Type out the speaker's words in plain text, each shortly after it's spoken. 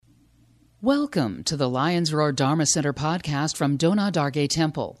Welcome to the Lion's Roar Dharma Center podcast from Dona Dargay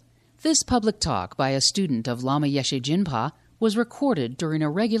Temple. This public talk by a student of Lama Yeshe Jinpa was recorded during a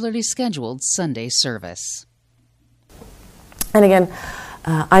regularly scheduled Sunday service. And again,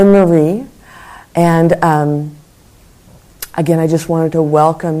 I'm Marie, and again, I just wanted to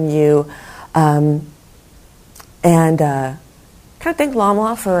welcome you and kind of thank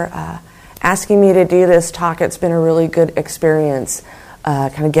Lama for asking me to do this talk. It's been a really good experience.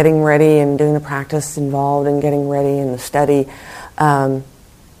 Kind of getting ready and doing the practice involved and getting ready in the study. So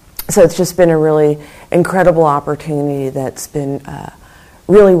it's just been a really incredible opportunity that's been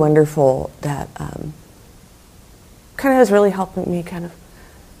really wonderful that kind of has really helped me kind of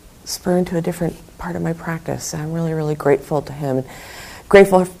spur into a different part of my practice. I'm really, really grateful to him.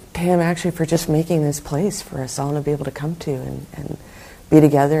 Grateful to him actually for just making this place for us all to be able to come to and be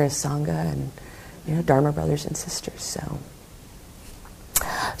together as Sangha and Dharma brothers and sisters.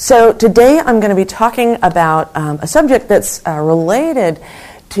 So today I'm going to be talking about a subject that's related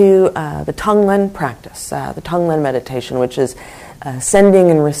to the Tonglen Practice, the Tonglen meditation, which is sending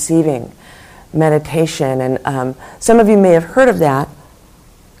and receiving meditation. And some of you may have heard of that.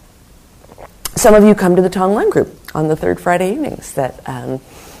 Some of you come to the Tonglen group on the third Friday evenings that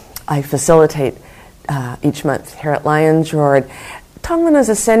I facilitate each month here at Lion's Roar. Tonglen is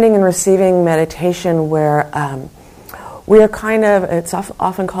a sending and receiving meditation where we are it's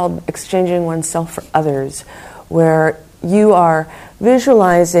often called exchanging oneself for others, where you are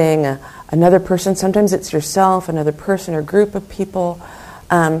visualizing another person, sometimes it's yourself, another person or group of people,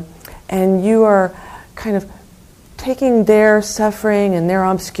 and you are kind of taking their suffering and their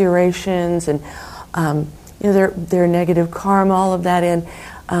obscurations and their negative karma, all of that in.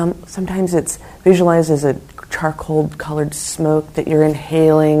 Sometimes it's visualized as a charcoal-colored smoke that you're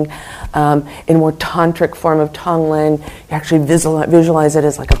inhaling in more tantric form of Tonglen. You actually visualize it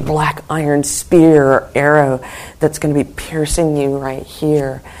as like a black iron spear or arrow that's going to be piercing you right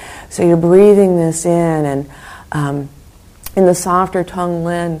here. So you're breathing this in, and in the softer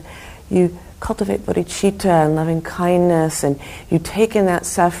Tonglen, you cultivate bodhicitta and loving kindness, and you take in that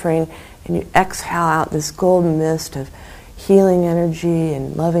suffering and you exhale out this golden mist of healing energy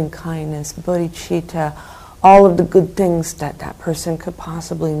and loving kindness, bodhicitta, all of the good things that that person could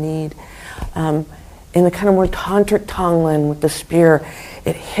possibly need. In the kind of more tantric Tonglen with the spear,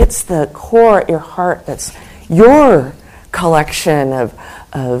 it hits the core at your heart that's your collection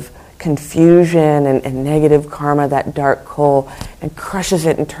of confusion and negative karma, that dark coal, and crushes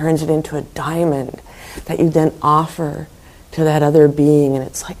it and turns it into a diamond that you then offer to that other being. And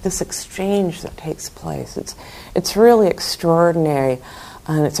it's like this exchange that takes place. It's really extraordinary,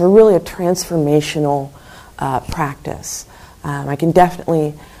 and it's really a transformational practice. I can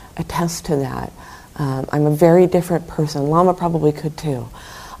definitely attest to that. I'm a very different person. Lama probably could too.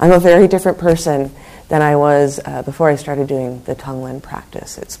 I'm a very different person than I was before I started doing the Tonglen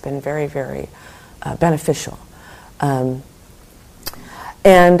practice. It's been very, very beneficial. And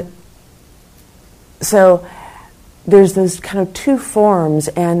so there's those kind of two forms,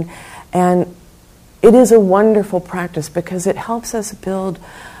 and it is a wonderful practice because it helps us build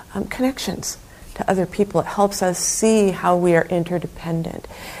connections to other people. It helps us see how we are interdependent.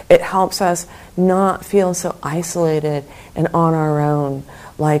 It helps us not feel so isolated and on our own,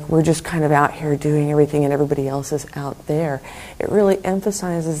 like we're just kind of out here doing everything and everybody else is out there. It really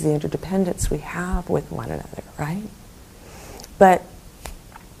emphasizes the interdependence we have with one another, right? But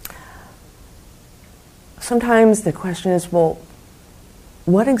sometimes the question is, well,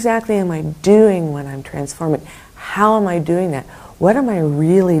 what exactly am I doing when I'm transforming? How am I doing that? What am I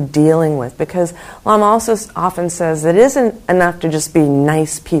really dealing with? Because Lama also often says that it isn't enough to just be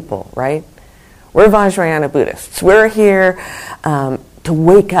nice people, right? We're Vajrayana Buddhists. We're here to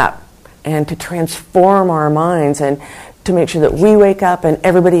wake up and to transform our minds and to make sure that we wake up and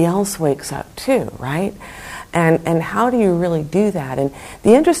everybody else wakes up too, right? And how do you really do that? And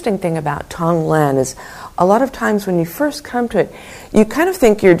the interesting thing about Tonglen is a lot of times when you first come to it, you kind of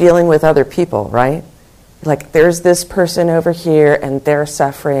think you're dealing with other people, right? Like there's this person over here and they're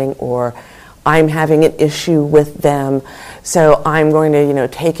suffering, or I'm having an issue with them, so I'm going to,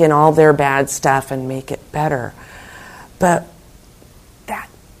 take in all their bad stuff and make it better. But that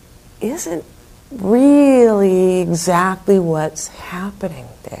isn't really exactly what's happening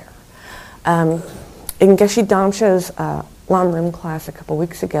there. In Geshe Damsha's Lam Rim class a couple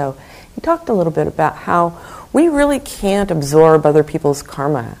weeks ago, he talked a little bit about how we really can't absorb other people's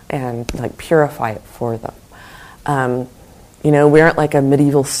karma and purify it for them. We aren't like a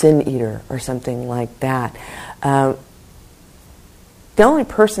medieval sin eater or something like that. The only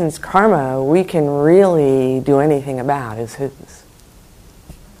person's karma we can really do anything about is his.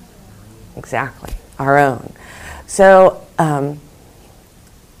 exactly, our own. So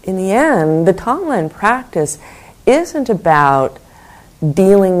in the end, the Tonglen practice isn't about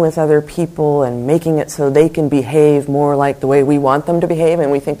dealing with other people and making it so they can behave more like the way we want them to behave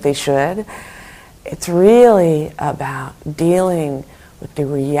and we think they should. It's really about dealing with the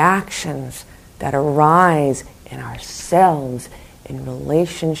reactions that arise in ourselves in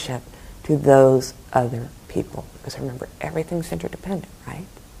relationship to those other people. Because remember, everything's interdependent, right?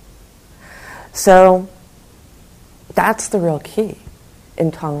 So that's the real key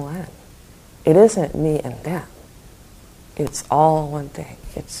in Tonglen. It isn't me and them. It's all one thing.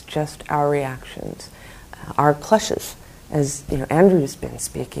 It's just our reactions, our clashes, as Andrew's been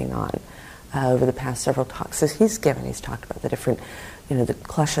speaking on over the past several talks that he's given. He's talked about the different, the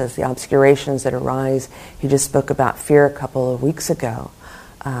clashes, the obscurations that arise. He just spoke about fear a couple of weeks ago.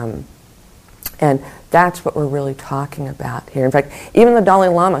 And that's what we're really talking about here. In fact, even the Dalai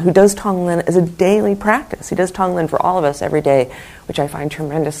Lama, who does Tonglen as a daily practice, he does Tonglen for all of us every day, which I find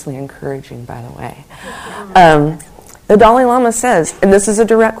tremendously encouraging, by the way. The Dalai Lama says, and this is a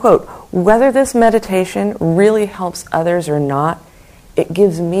direct quote, "Whether this meditation really helps others or not, it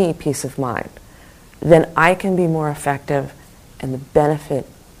gives me peace of mind. Then I can be more effective, and the benefit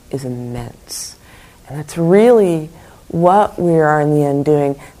is immense." And that's really what we are in the end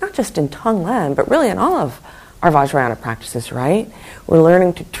doing, not just in Tonglen, but really in all of our Vajrayana practices, right? We're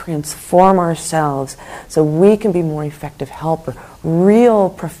learning to transform ourselves so we can be more effective helper, real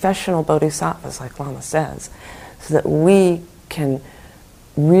professional bodhisattvas, like Lama says, so that we can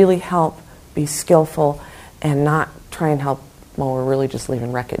really help be skillful and not try and help while we're really just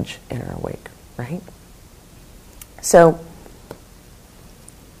leaving wreckage in our wake, right? So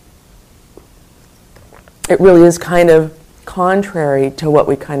it really is kind of contrary to what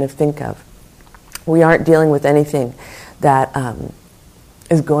we kind of think of. We aren't dealing with anything that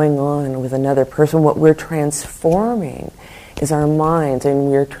is going on with another person. What we're transforming is our minds, and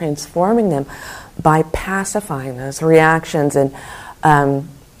we're transforming them by pacifying those reactions. And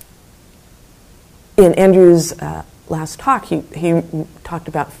in Andrew's last talk, he talked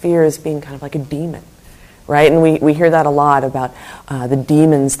about fear as being kind of like a demon, right? And we hear that a lot about the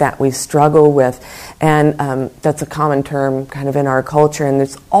demons that we struggle with. And that's a common term kind of in our culture. And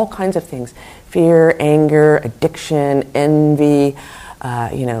there's all kinds of things: fear, anger, addiction, envy,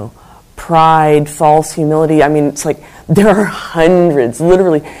 pride, false humility. I mean, it's like there are hundreds.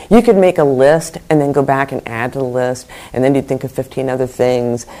 Literally, you could make a list and then go back and add to the list, and then you'd think of 15 other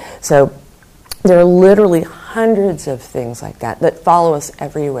things. So there are literally hundreds of things like that follow us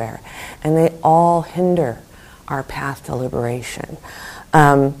everywhere, and they all hinder our path to liberation.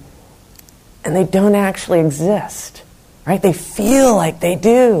 And they don't actually exist, right? They feel like they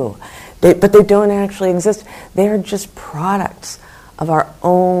do, but they don't actually exist. They're just products of our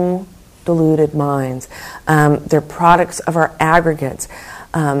own deluded minds. They're products of our aggregates.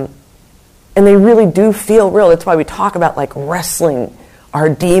 And they really do feel real. That's why we talk about like wrestling our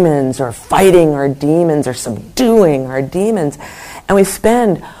demons or fighting our demons or subduing our demons. And we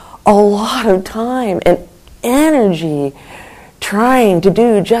spend a lot of time and energy trying to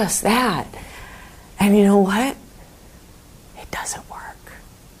do just that. And you know what? It doesn't work.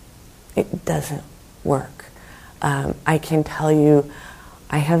 It doesn't work. I can tell you,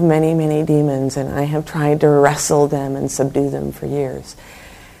 I have many, many demons, and I have tried to wrestle them and subdue them for years.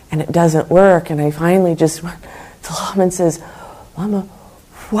 And it doesn't work. And I finally just went to Lama and says, "Lama,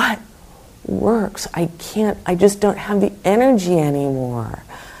 what works? I just don't have the energy anymore."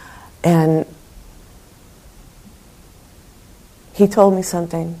 And he told me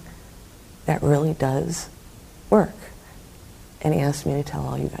something that really does work. And he asked me to tell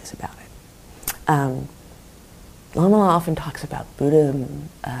all you guys about it. Lama often talks about Buddhism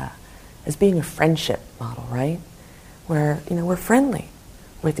as being a friendship model, right? Where, we're friendly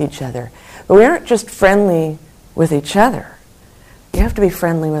with each other. But we aren't just friendly with each other. We have to be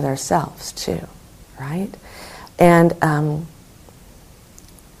friendly with ourselves, too, right? And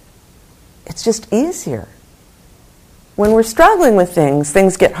it's just easier. When we're struggling with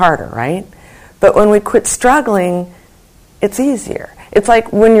things get harder, right? But when we quit struggling, it's easier. It's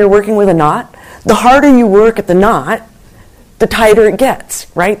like when you're working with a knot. The harder you work at the knot, the tighter it gets,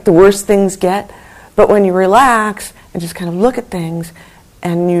 right? The worse things get. But when you relax and just kind of look at things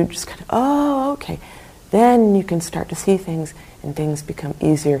and you just kind of, oh, okay, then you can start to see things and things become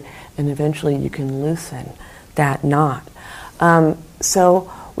easier, and eventually you can loosen that knot.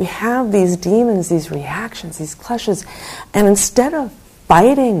 So we have these demons, these reactions, these clashes, and instead of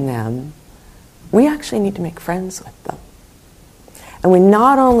fighting them, we actually need to make friends with them. And we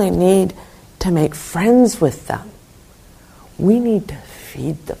not only need to make friends with them, we need to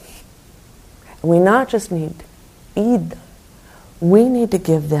feed them. We not just need to feed them, we need to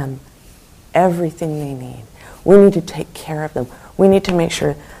give them everything they need. We need to take care of them. We need to make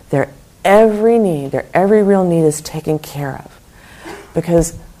sure their every need, their every real need is taken care of.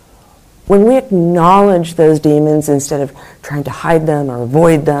 Because when we acknowledge those demons instead of trying to hide them or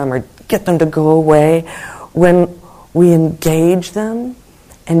avoid them or get them to go away, when we engage them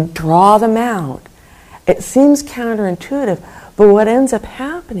and draw them out, it seems counterintuitive, but what ends up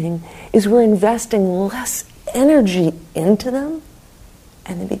happening is we're investing less energy into them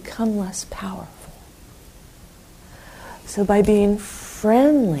and they become less powerful. So by being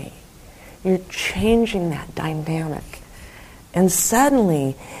friendly, you're changing that dynamic. And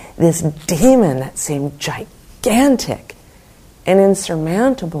suddenly, this demon that seemed gigantic and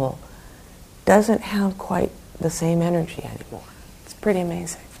insurmountable doesn't have quite the same energy anymore. It's pretty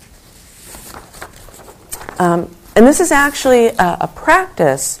amazing. And this is actually a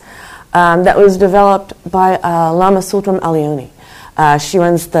practice that was developed by Lama Sultan Alioni. She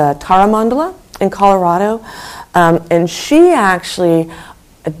runs the Tara Mandala in Colorado, and she actually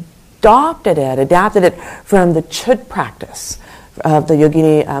adapted it from the Chud practice of the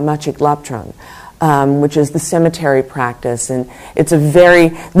Yogini Machik Laptron, which is the cemetery practice. And it's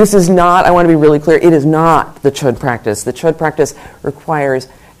this is not, I want to be really clear, it is not the Chud practice. The Chud practice requires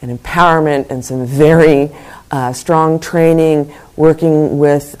an empowerment and some very strong training, working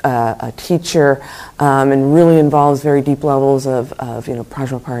with a teacher, and really involves very deep levels of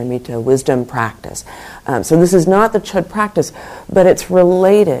prajnaparamita, wisdom practice. So this is not the Chud practice, but it's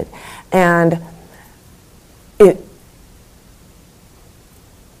related. And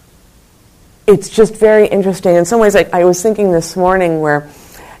it's just very interesting. In some ways, I was thinking this morning where,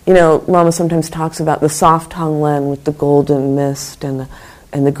 Lama sometimes talks about the soft Tonglen with the golden mist and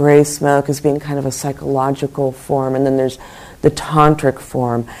the gray smoke as being kind of a psychological form, and then there's the tantric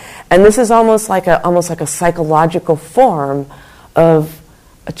form. And this is almost like a psychological form of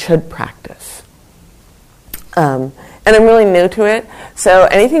a Chud practice. And I'm really new to it, so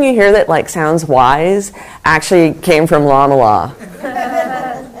anything you hear that sounds wise actually came from Lama La.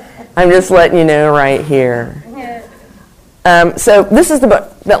 I'm just letting you know right here. So this is the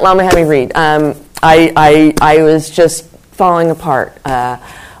book that Lama had me read. I was just falling apart.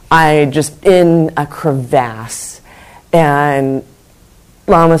 I just in a crevasse, and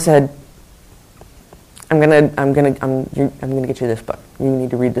Lama said, "I'm gonna get you this book. You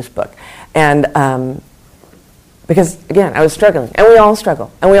need to read this book." And because again, I was struggling, and we all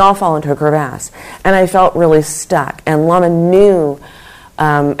struggle, and we all fall into a crevasse, and I felt really stuck. And Lama knew,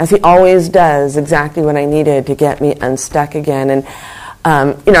 as he always does, exactly what I needed to get me unstuck again. And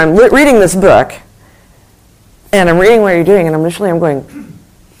I'm reading this book. And I'm reading what you're doing, and I'm going,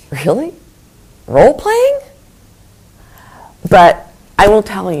 really? Role-playing? But I will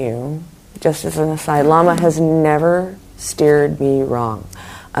tell you, just as an aside, Lama has never steered me wrong.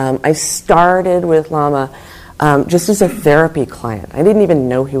 I started with Lama just as a therapy client. I didn't even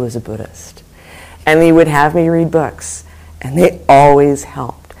know he was a Buddhist. And he would have me read books, and they always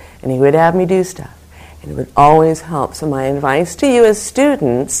helped. And he would have me do stuff, and it would always help. So my advice to you as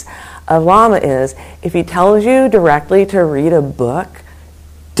students of Lama is, if he tells you directly to read a book,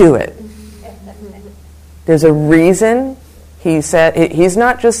 do it. There's a reason he said, he's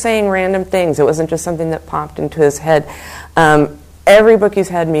not just saying random things. It wasn't just something that popped into his head. Every book he's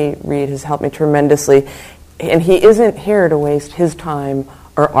had me read has helped me tremendously. And he isn't here to waste his time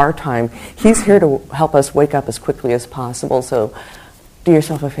or our time. He's here to help us wake up as quickly as possible. So do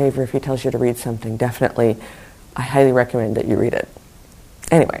yourself a favor if he tells you to read something. Definitely, I highly recommend that you read it.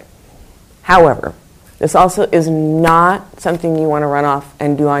 Anyway. However, this also is not something you want to run off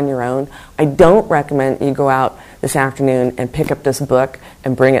and do on your own. I don't recommend you go out this afternoon and pick up this book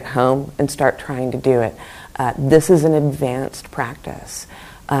and bring it home and start trying to do it. This is an advanced practice,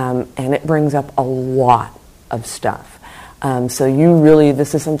 and it brings up a lot of stuff. So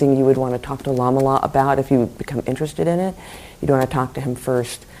this is something you would want to talk to Lama La about if you become interested in it. You'd want to talk to him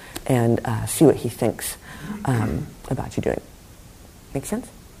first and see what he thinks about you doing. Make sense?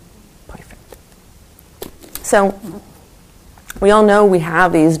 Perfect. So, we all know we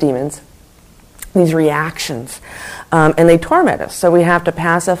have these demons, these reactions, and they torment us, so we have to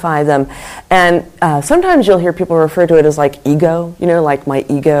pacify them. And sometimes you'll hear people refer to it as like ego, like my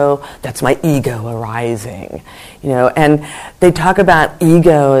ego, that's my ego arising, and they talk about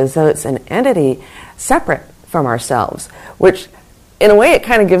ego as though it's an entity separate from ourselves, which in a way, it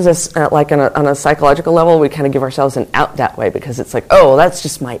kind of gives us, on a psychological level, we kind of give ourselves an out that way, because it's like, oh, that's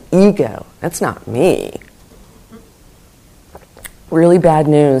just my ego. That's not me. Really bad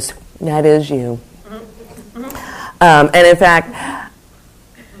news. That is you. And in fact,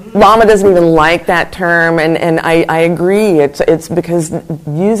 Lama doesn't even like that term, and I agree. It's because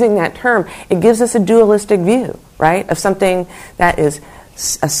using that term, it gives us a dualistic view, right, of something that is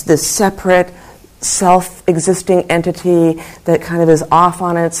this separate, self-existing entity that kind of is off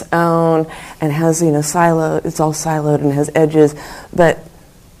on its own and has, it's all siloed and has edges. But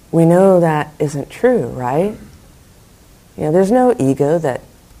we know that isn't true, right? There's no ego that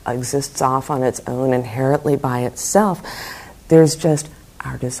exists off on its own inherently by itself. There's just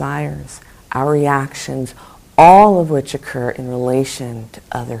our desires, our reactions, all of which occur in relation to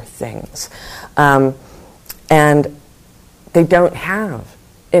other things. And they don't have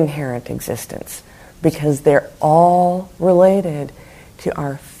inherent existence because they're all related to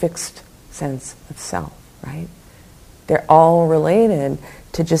our fixed sense of self, right? They're all related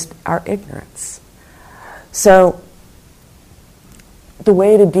to just our ignorance. So the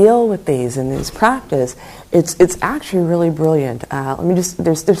way to deal with these in this practice, it's actually really brilliant.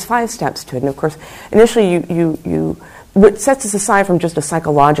 There's 5 steps to it, and of course, initially you what sets us aside from just a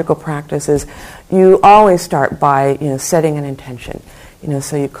psychological practice is you always start by setting an intention.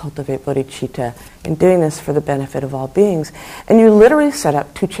 So you cultivate bodhicitta and doing this for the benefit of all beings, and you literally set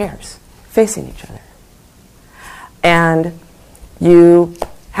up 2 chairs facing each other, and you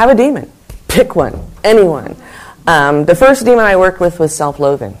have a demon. Pick one, anyone. The first demon I worked with was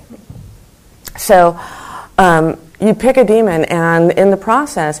self-loathing. So you pick a demon, and in the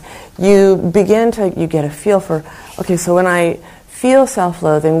process, you get a feel for, okay, so when I feel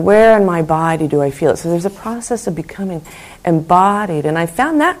self-loathing, where in my body do I feel it? So there's a process of becoming embodied, and I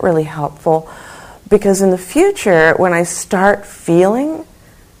found that really helpful because in the future, when I start feeling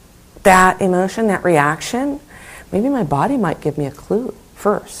that emotion, that reaction, maybe my body might give me a clue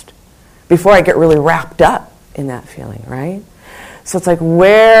first before I get really wrapped up in that feeling, right? So it's like,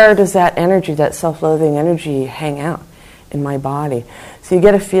 where does that energy, that self-loathing energy, hang out in my body? So you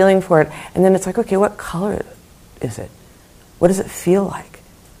get a feeling for it, and then it's like, okay, what color is it? What does it feel like?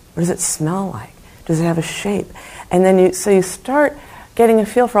 What does it smell like? Does it have a shape? And then you start getting a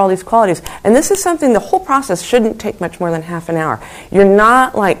feel for all these qualities. And this is something, the whole process shouldn't take much more than half an hour. You're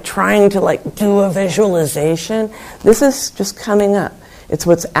not trying to do a visualization. This is just coming up. It's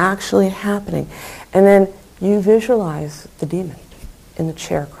what's actually happening. And then you visualize the demon in the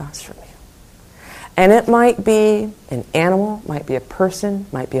chair across from you. And it might be an animal, might be a person,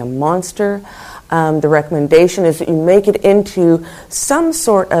 might be a monster. The recommendation is that you make it into some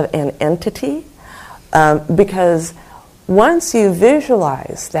sort of an entity, because once you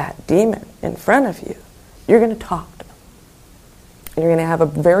visualize that demon in front of you, you're going to talk to them. And you're going to have a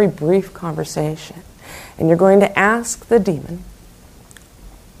very brief conversation. And you're going to ask the demon,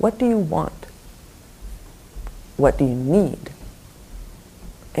 what do you want? What do you need?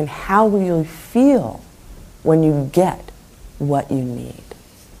 And how will you feel when you get what you need?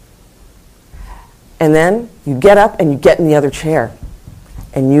 And then you get up and you get in the other chair.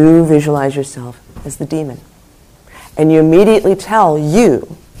 And you visualize yourself as the demon. And you immediately tell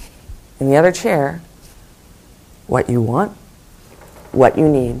you in the other chair what you want, what you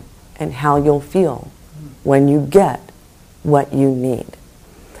need, and how you'll feel when you get what you need.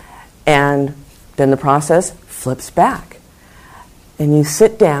 And then the process flips back. And you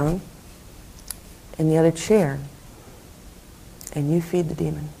sit down in the other chair and you feed the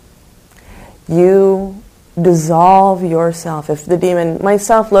demon. You dissolve yourself. If the demon, my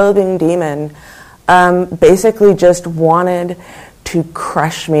self-loathing demon, basically just wanted to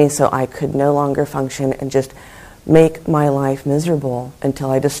crush me so I could no longer function and just make my life miserable until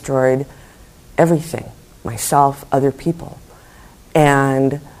I destroyed everything, myself, other people.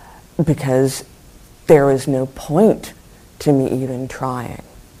 And because there was no point to me even trying.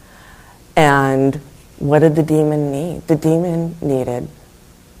 And what did the demon need? The demon needed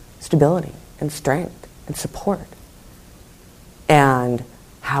stability and strength and support. And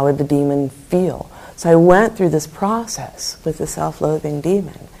how would the demon feel? So I went through this process with the self-loathing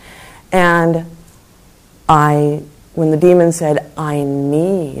demon. And when the demon said, I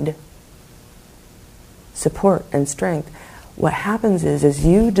need support and strength, what happens is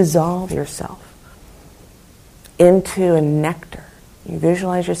you dissolve yourself into a nectar. You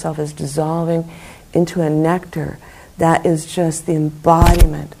visualize yourself as dissolving into a nectar that is just the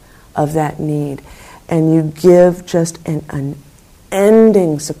embodiment of that need. And you give just an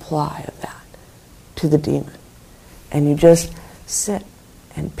unending supply of that to the demon. And you just sit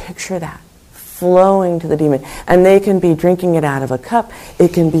and picture that flowing to the demon. And they can be drinking it out of a cup.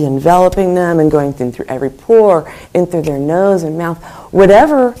 It can be enveloping them and going through every pore, in through their nose and mouth.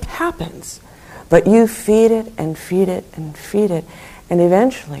 Whatever happens. But you feed it and feed it and feed it. And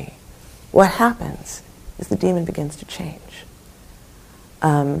eventually, what happens is the demon begins to change.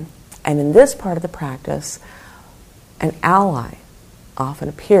 And in this part of the practice, an ally often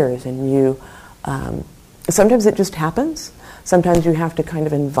appears, and you, sometimes it just happens. Sometimes you have to kind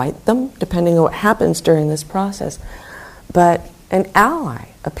of invite them, depending on what happens during this process. But an ally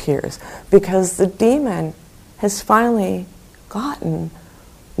appears because the demon has finally gotten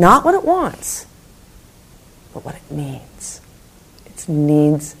not what it wants, but what it needs. Its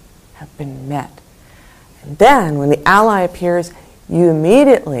needs have been met. And then, when the ally appears, you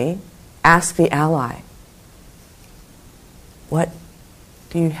immediately ask the ally, what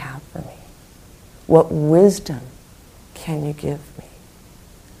do you have for me? What wisdom can you give me?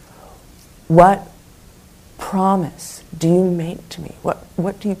 What promise do you make to me?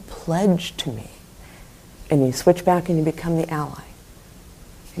 What do you pledge to me? And you switch back and you become the ally.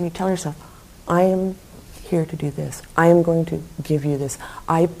 And you tell yourself, I am here to do this. I am going to give you this.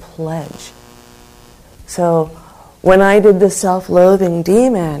 I pledge. So when I did the self-loathing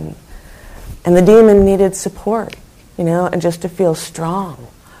demon, and the demon needed support, and just to feel strong.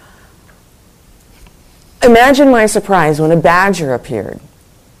 Imagine my surprise when a badger appeared.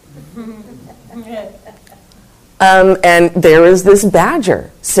 And there was this badger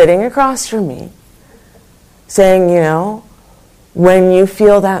sitting across from me saying, when you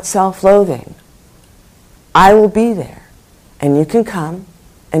feel that self-loathing, I will be there, and you can come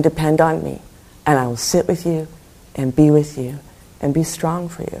and depend on me, and I will sit with you and be with you and be strong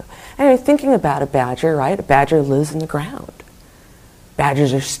for you. And you're thinking about a badger, right? A badger lives in the ground.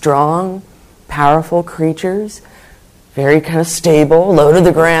 Badgers are strong, powerful creatures, very kind of stable, low to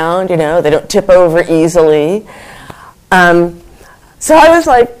the ground, they don't tip over easily. So I was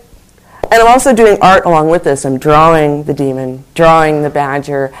like, and I'm also doing art along with this. I'm drawing the demon, drawing the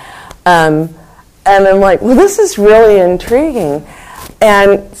badger. And I'm like, well, this is really intriguing.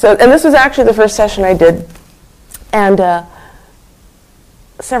 And this was actually the first session I did. And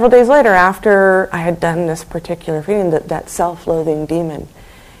several days later, after I had done this particular reading, that self-loathing demon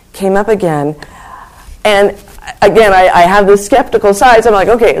came up again. And again, I have this skeptical side, so I'm like,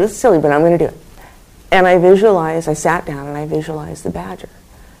 okay, this is silly, but I'm going to do it. And I sat down and I visualized the badger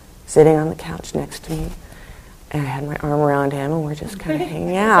sitting on the couch next to me. And I had my arm around him and we're just kind of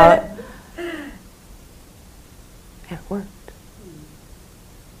hanging out. And it worked.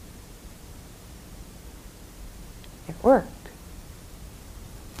 It worked.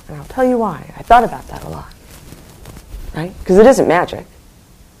 And I'll tell you why. I thought about that a lot. Right? Because it isn't magic.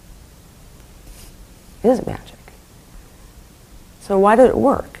 It isn't magic. So why did it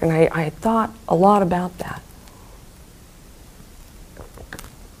work? And I thought a lot about that.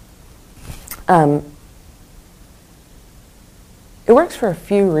 It works for a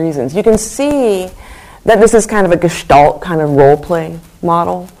few reasons. You can see that this is kind of a Gestalt kind of role-play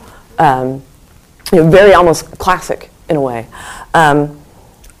model. Very almost classic in a way.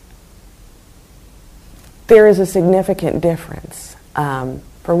 There is a significant difference.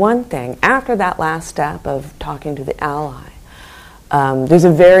 For one thing, after that last step of talking to the ally, there's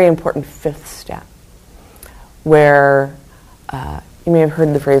a very important fifth step where you may have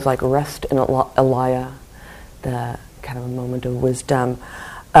heard the phrase like rest in Alaya, the kind of a moment of wisdom.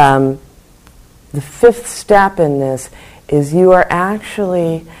 The fifth step in this is you are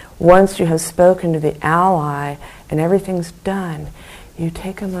actually, once you have spoken to the ally and everything's done, you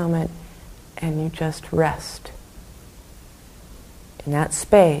take a moment and you just rest in that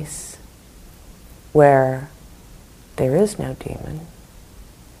space where there is no demon,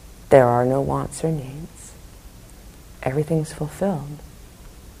 there are no wants or needs, everything's fulfilled,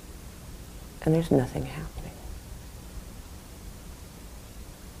 and there's nothing happening.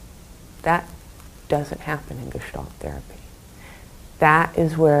 That doesn't happen in Gestalt therapy. That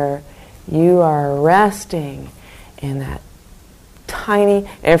is where you are resting in that tiny,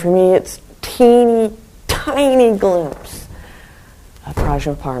 and for me it's teeny, tiny glimpse of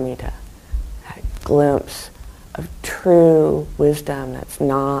Prajnaparamita, that glimpse of true wisdom that's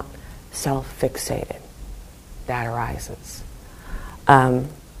not self-fixated, that arises.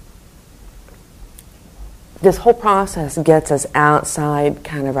 This whole process gets us outside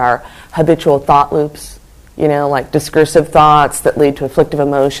kind of our habitual thought loops, like discursive thoughts that lead to afflictive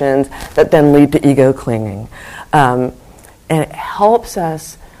emotions that then lead to ego clinging. And it helps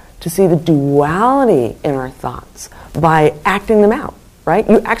us to see the duality in our thoughts by acting them out, right?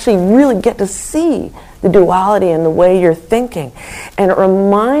 You actually really get to see the duality in the way you're thinking. And it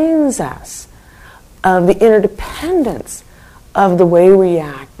reminds us of the interdependence of the way we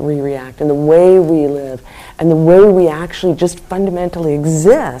react, and the way we live, and the way we actually just fundamentally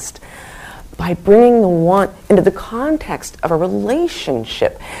exist by bringing the want into the context of a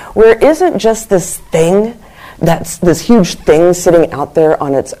relationship where it isn't just this thing that's this huge thing sitting out there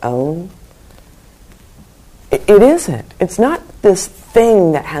on its own. It isn't. It's not this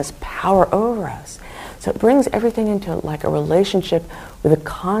thing that has power over us. So it brings everything into like a relationship with a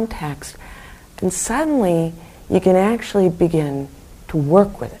context, and suddenly you can actually begin to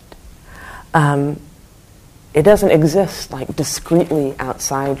work with it. It doesn't exist like discreetly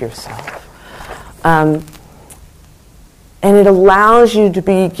outside yourself. And it allows you to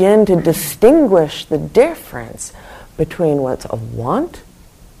begin to distinguish the difference between what's a want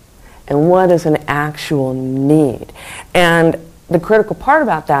and what is an actual need. And the critical part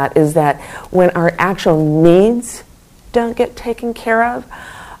about that is that when our actual needs don't get taken care of,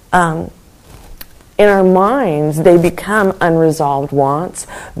 in our minds, they become unresolved wants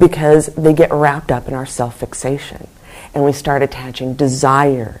because they get wrapped up in our self-fixation. And we start attaching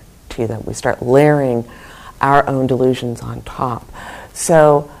desire to them. We start layering our own delusions on top.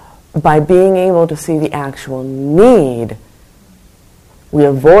 So by being able to see the actual need, we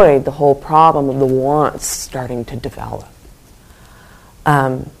avoid the whole problem of the wants starting to develop.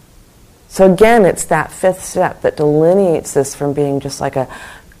 So again, it's that fifth step that delineates this from being just a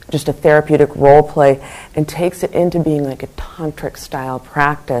therapeutic role play and takes it into being like a tantric style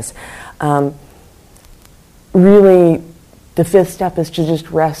practice. Really, the fifth step is to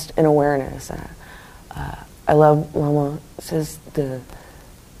just rest in awareness. I love Lama says the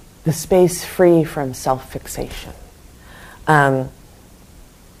space free from self-fixation. And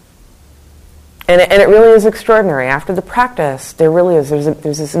it really is extraordinary. After the practice,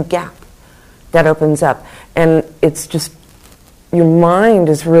 there's this gap that opens up, and it's just your mind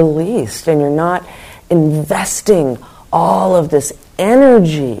is released, and you're not investing all of this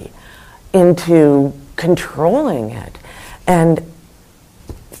energy into controlling it. And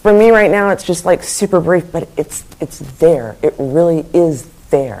for me right now, it's just like super brief, but it's there. It really is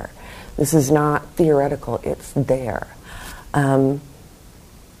there. This is not theoretical. It's there.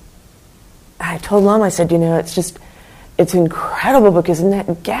 I told Lama, I said, it's incredible because in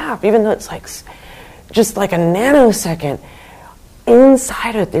that gap, even though it's like just like a nanosecond,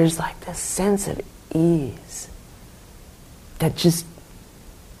 inside it there's like this sense of ease that just,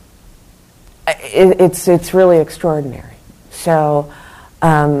 it's really extraordinary. So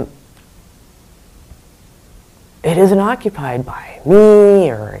it isn't occupied by me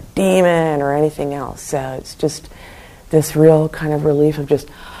or a demon or anything else. So it's just this real kind of relief of just,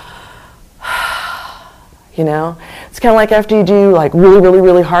 it's kind of like after you do like really, really,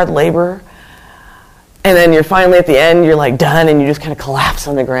 really hard labor, and then you're finally at the end, you're like done, and you just kind of collapse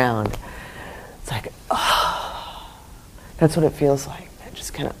on the ground. It's like, that's what it feels like. That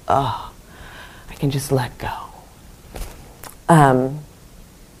just kind of, I can just let go. Lama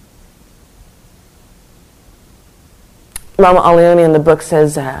Aleoni in the book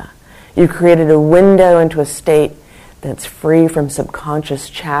says, you created a window into a state that's free from subconscious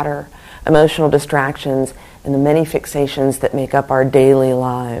chatter, emotional distractions, and the many fixations that make up our daily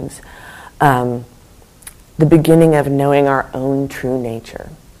lives. The beginning of knowing our own true nature.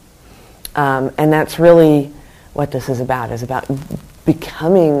 And that's really what this is about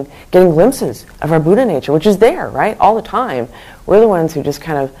getting glimpses of our Buddha nature, which is there, right, all the time. We're the ones who just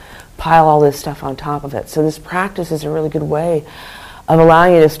kind of pile all this stuff on top of it. So this practice is a really good way of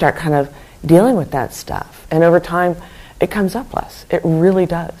allowing you to start kind of dealing with that stuff. And over time, it comes up less. It really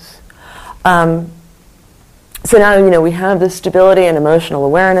does. So now, we have this stability and emotional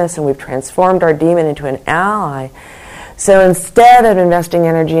awareness, and we've transformed our demon into an ally. So instead of investing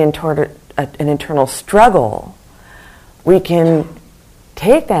energy toward an internal struggle, we can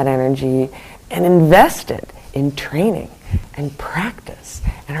take that energy and invest it in training and practice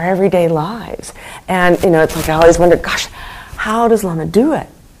in our everyday lives. And, it's like I always wonder, gosh, how does Lama do it?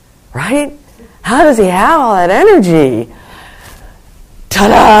 Right? How does he have all that energy?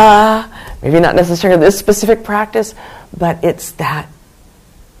 Ta-da! Maybe not necessarily this specific practice, but it's that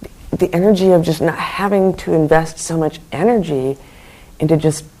the energy of just not having to invest so much energy into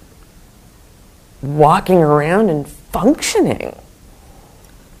just walking around and functioning.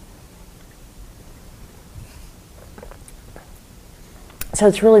 So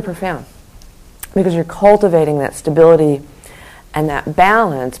it's really profound because you're cultivating that stability and that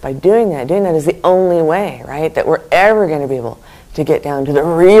balance by doing that. Doing that is the only way, right, that we're ever going to be able to get down to the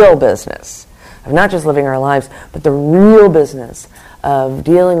real business of not just living our lives, but the real business of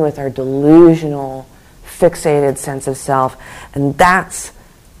dealing with our delusional, fixated sense of self. And that's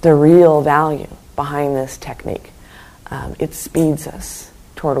the real value behind this technique. It speeds us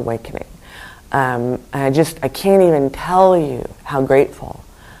toward awakening. I can't even tell you how grateful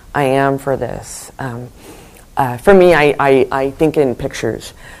I am for this. For me, I think in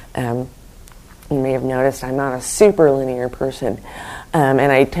pictures. You may have noticed I'm not a super linear person, and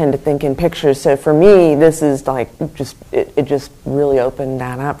I tend to think in pictures. So for me, this is like it just really opened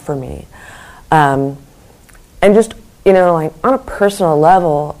that up for me. And just, like on a personal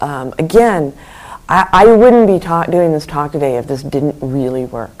level, again, I wouldn't be doing this talk today if this didn't really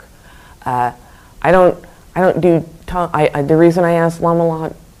work. I don't do talk. The reason I asked Lama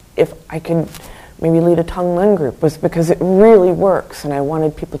Lot if I could maybe lead a Tonglen group was because it really works, and I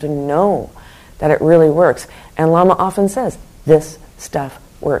wanted people to know that it really works. And Lama often says, this stuff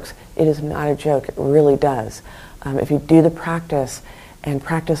works. It is not a joke. It really does. If you do the practice and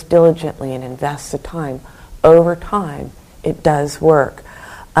practice diligently and invest the time, over time, it does work.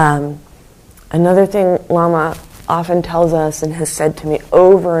 Another thing Lama often tells us and has said to me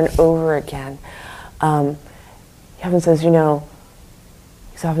over and over again, he often says, he's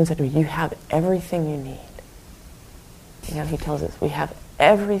often said to me, you have everything you need. He tells us, we have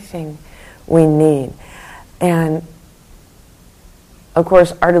everything we need. And of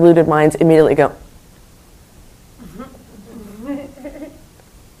course, our deluded minds immediately go,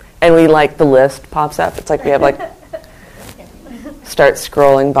 and we the list pops up. It's like we have start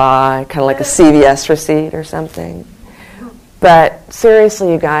scrolling by, kind of like a CVS receipt or something. But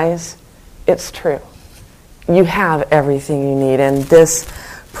seriously, you guys, it's true. You have everything you need, and this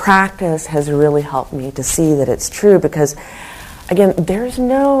practice has really helped me to see that it's true because, again, there's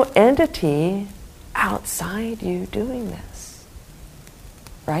no entity outside you doing this,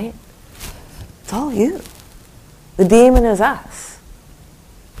 right? It's all you. The demon is us,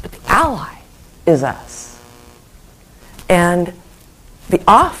 but the ally is us. And the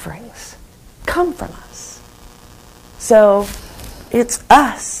offerings come from us. So it's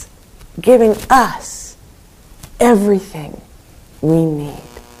us giving us everything we need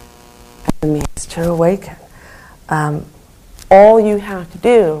as a means to awaken. All you have to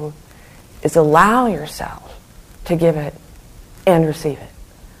do is allow yourself to give it and receive it.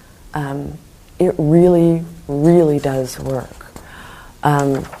 It really, really does work.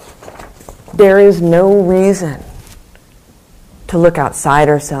 There is no reason to look outside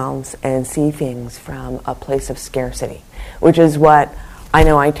ourselves and see things from a place of scarcity, which is what I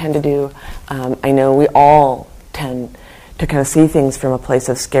know I tend to do. I know we all tend to kind of see things from a place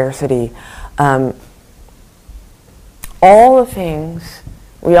of scarcity. All the things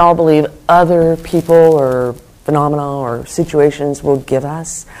we all believe other people or phenomena or situations will give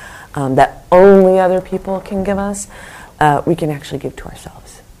us, that only other people can give us, we can actually give to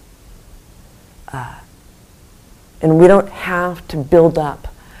ourselves. And we don't have to build up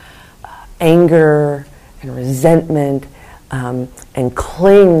anger and resentment and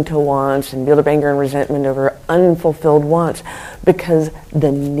cling to wants and build up anger and resentment over unfulfilled wants, because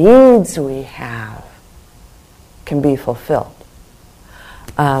the needs we have can be fulfilled.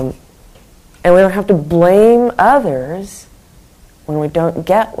 And we don't have to blame others when we don't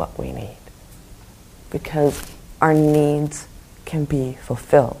get what we need, because our needs can be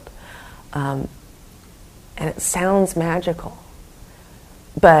fulfilled. And it sounds magical,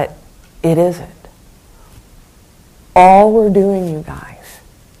 but it isn't. All we're doing, you guys,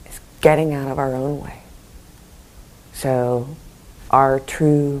 is getting out of our own way. So our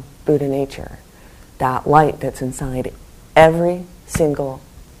true Buddha nature, that light that's inside every single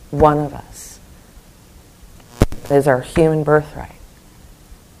one of us, is our human birthright.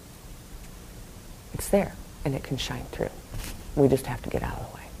 It's there, and it can shine through. We just have to get out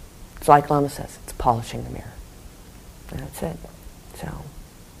of the way. It's like Lama says, it's polishing the mirror. And that's it. So,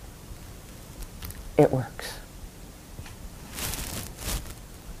 it works.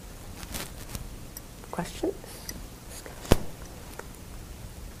 Questions?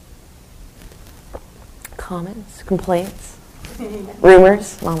 Comments? Complaints?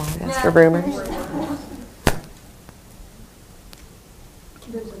 Rumors? Mama always asks for rumors.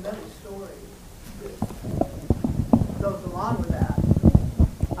 There's another story that goes along with that.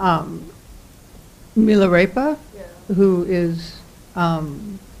 Milarepa, who is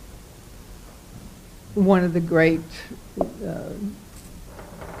one of the great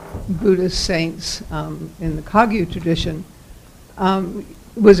Buddhist saints in the Kagyu tradition,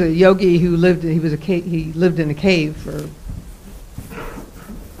 was a yogi who lived. He lived in a cave for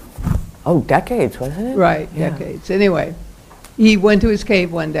decades, wasn't it? Right, yeah. Decades. Anyway, he went to his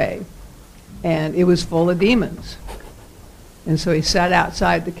cave one day, and it was full of demons. And so he sat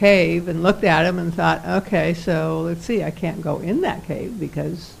outside the cave and looked at him and thought, okay, so let's see, I can't go in that cave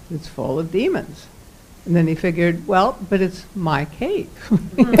because it's full of demons. And then he figured, well, but it's my cave. So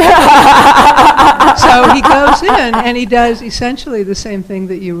he goes in and he does essentially the same thing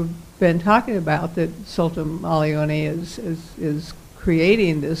that you've been talking about, that Sultan Malione is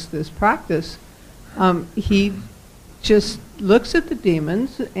creating this practice He just looks at the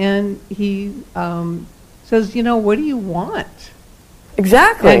demons and he says, what do you want?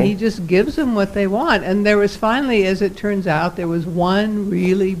 Exactly. And he just gives them what they want. And there was finally, as it turns out, there was one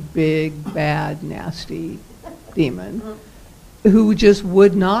really big, bad, nasty demon who just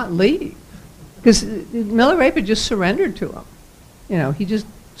would not leave. Because Milarepa just surrendered to him. He just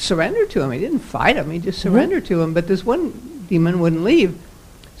surrendered to him. He didn't fight him. He just surrendered to him. But this one demon wouldn't leave.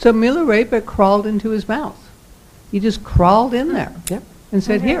 So Milarepa crawled into his mouth. He just crawled in there and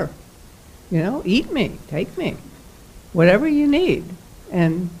said, here, eat me, take me, whatever you need.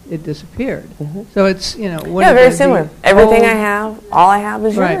 And it disappeared. So it's, very similar. Everything I have, all I have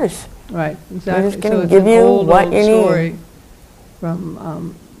is yours. Right, exactly. I'm just going to give you what you need.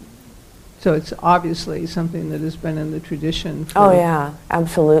 From, so it's obviously something that has been in the tradition for oh, yeah,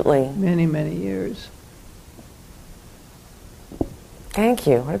 absolutely. many, many years. Thank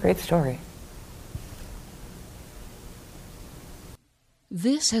you. What a great story.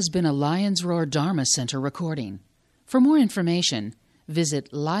 This has been a Lions Roar Dharma Center recording. For more information,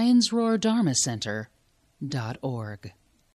 visit lionsroardharmacenter.org.